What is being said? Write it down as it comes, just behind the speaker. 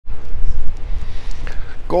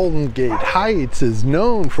Golden Gate Heights is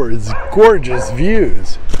known for its gorgeous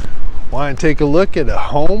views. Want to take a look at a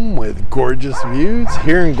home with gorgeous views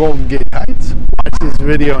here in Golden Gate Heights? Watch this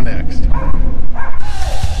video next.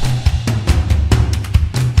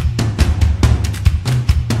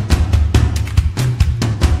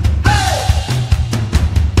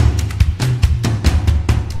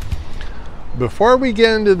 Before we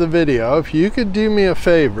get into the video, if you could do me a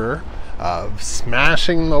favor of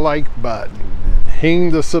smashing the like button and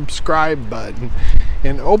hitting the subscribe button.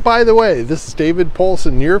 And oh, by the way, this is David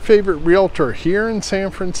Poulsen, your favorite realtor here in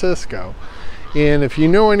San Francisco. And if you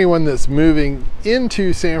know anyone that's moving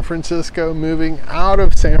into San Francisco, moving out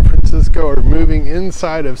of San Francisco, or moving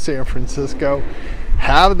inside of San Francisco,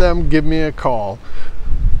 have them give me a call.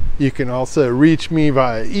 You can also reach me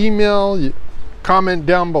via email, comment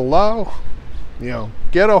down below,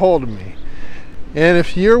 get a hold of me. And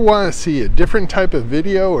if you want to see a different type of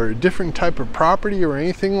video or a different type of property or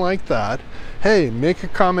anything like that, hey, make a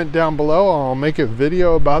comment down below. I'll make a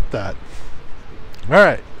video about that. All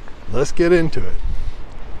right, let's get into it.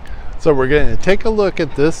 So we're going to take a look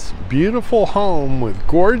at this beautiful home with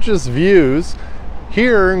gorgeous views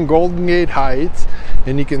here in Golden Gate Heights,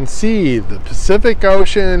 and you can see the Pacific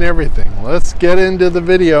Ocean and everything. Let's get into the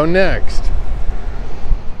video next.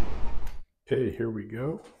 Okay, here we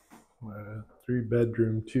go.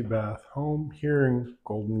 3-bedroom, 2-bath home here in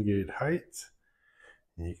Golden Gate Heights.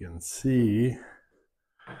 You can see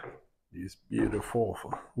these beautiful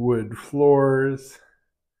wood floors,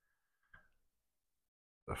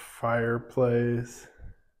 the fireplace,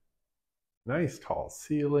 nice tall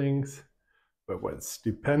ceilings. But what's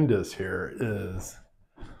stupendous here is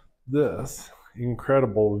this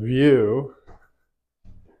incredible view.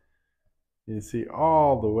 You see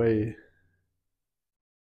all the way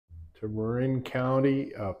to Marin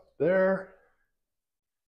County up there.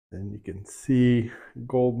 And you can see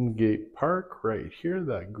Golden Gate Park right here,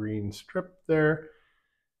 that green strip there.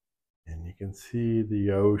 And you can see the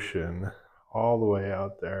ocean all the way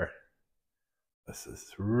out there. This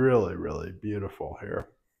is really, really beautiful here.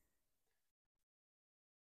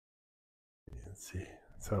 You can see.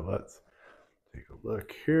 So let's take a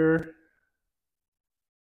look here.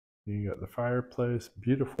 You got the fireplace,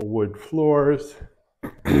 beautiful wood floors.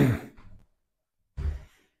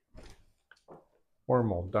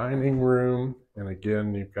 Formal dining room, and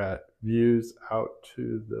again you've got views out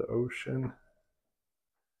to the ocean.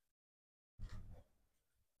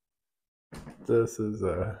 This is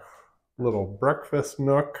a little breakfast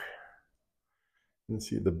nook. You can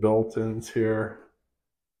see the built-ins here.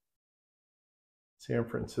 San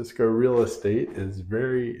Francisco real estate is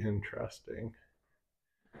very interesting.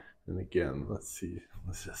 And again, let's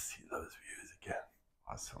just see those views again.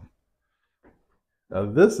 Awesome. Now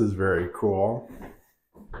this is very cool.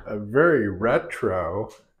 A very retro.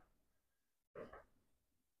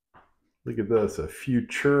 Look at this, a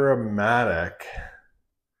futuramatic.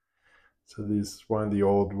 So this is one of the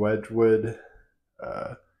old Wedgwood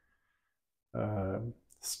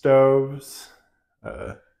stoves.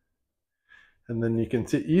 And then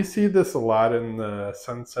you see this a lot in the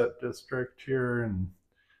Sunset District here and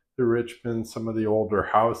the Richmond, some of the older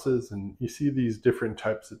houses, and you see these different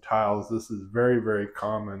types of tiles. This is very, very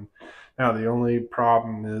common. Now the only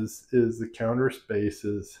problem is the counter space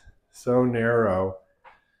is so narrow,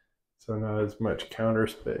 so not as much counter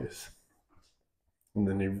space. And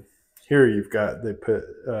then here you've got, they put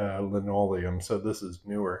linoleum, so this is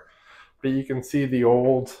newer. But you can see the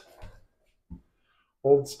old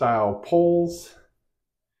style poles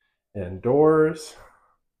and doors,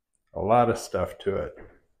 a lot of stuff to it.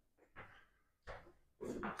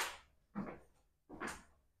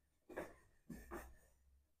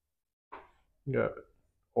 You got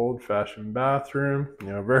old-fashioned bathroom,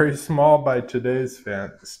 very small by today's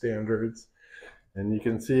standards. And you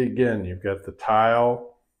can see again, you've got the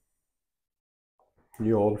tile,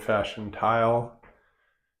 the old-fashioned tile.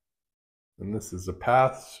 And this is a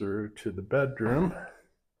path through to the bedroom.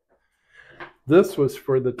 This was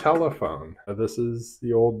for the telephone. This is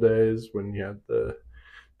the old days when you had the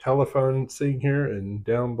telephone sitting here, and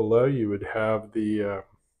down below you would have the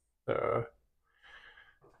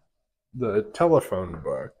telephone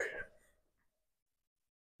book.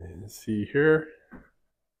 And see here,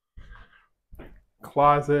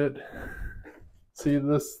 closet. See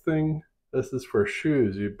this thing? This is for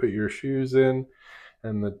shoes. You put your shoes in,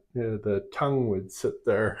 and the tongue would sit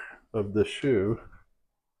there of the shoe.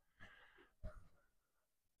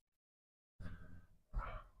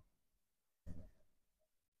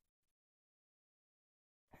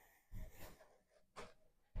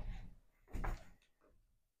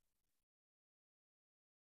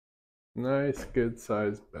 Nice, good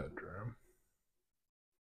sized bedroom.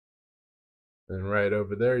 And right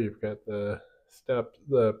over there, you've got the steps,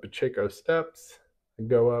 the Pacheco steps.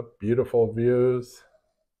 Go up, beautiful views.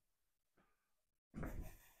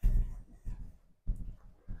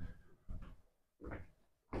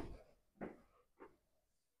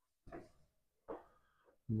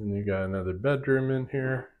 And then you got another bedroom in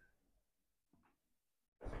here.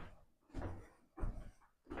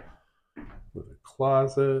 With a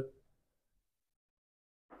closet.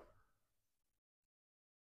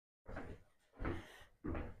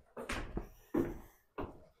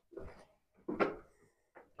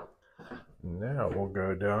 Now we'll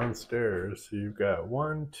go downstairs. So you've got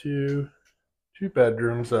two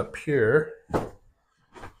bedrooms up here.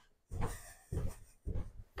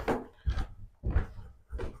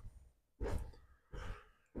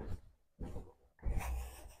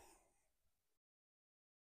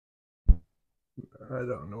 I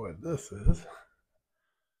don't know what this is.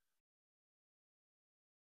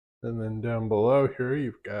 And then down below here,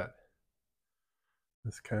 you've got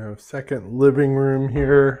this kind of second living room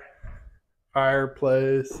here,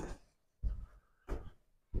 fireplace.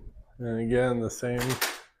 And again, the same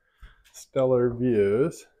stellar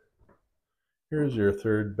views. Here's your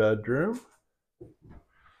third bedroom.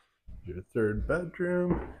 Your third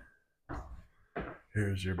bedroom.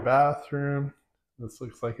 Here's your bathroom. This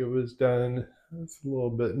looks like it was done. It's a little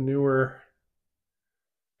bit newer.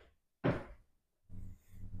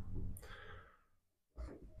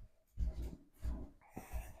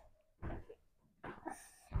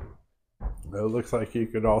 It looks like you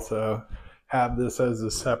could also have this as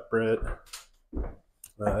a separate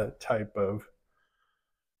type of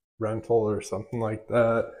rental or something like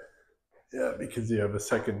that. Yeah, because you have a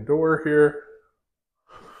second door here.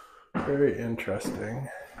 Very interesting.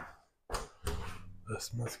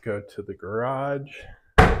 This must go to the garage.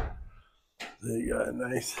 So you got a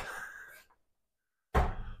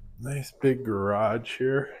nice big garage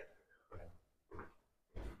here.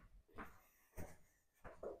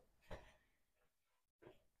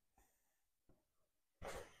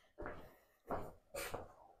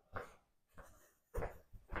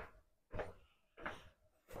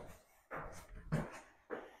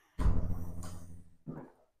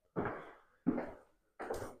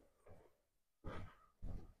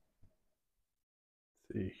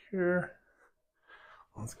 See here.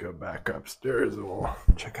 Let's go back upstairs and we'll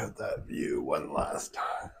check out that view one last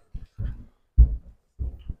time.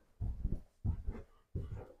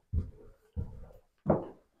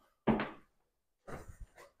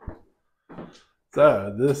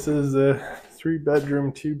 So this is a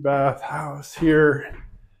 3-bedroom, 2-bath house here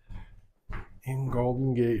in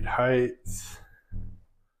Golden Gate Heights.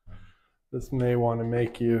 This may want to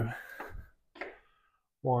make you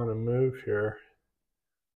want to move here,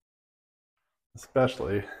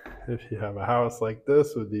 especially if you have a house like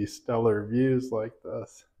this with these stellar views like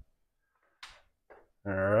this.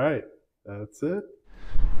 All right, that's it.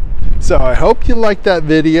 So I hope you liked that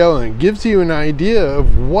video and it gives you an idea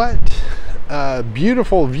of what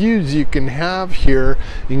beautiful views you can have here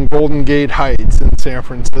in Golden Gate Heights in San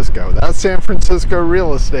Francisco. That's San Francisco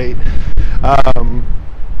real estate.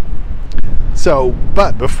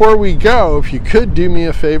 But before we go, if you could do me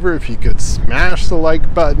a favor, if you could smash the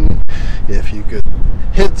like button, if you could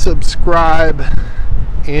hit subscribe,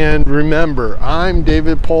 and remember, I'm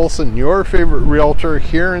David Poulsen, your favorite realtor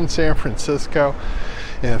here in San Francisco.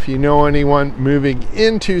 And if you know anyone moving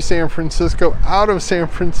into San Francisco, out of San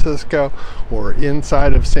Francisco, or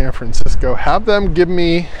inside of San Francisco, have them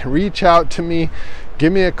reach out to me,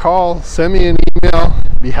 give me a call, send me an email.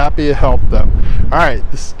 Be happy to help them. All right,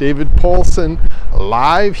 this is David Poulsen,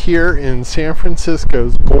 live here in San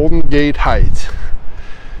Francisco's Golden Gate Heights.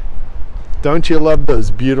 Don't you love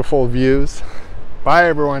those beautiful views? Bye,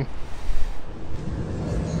 everyone.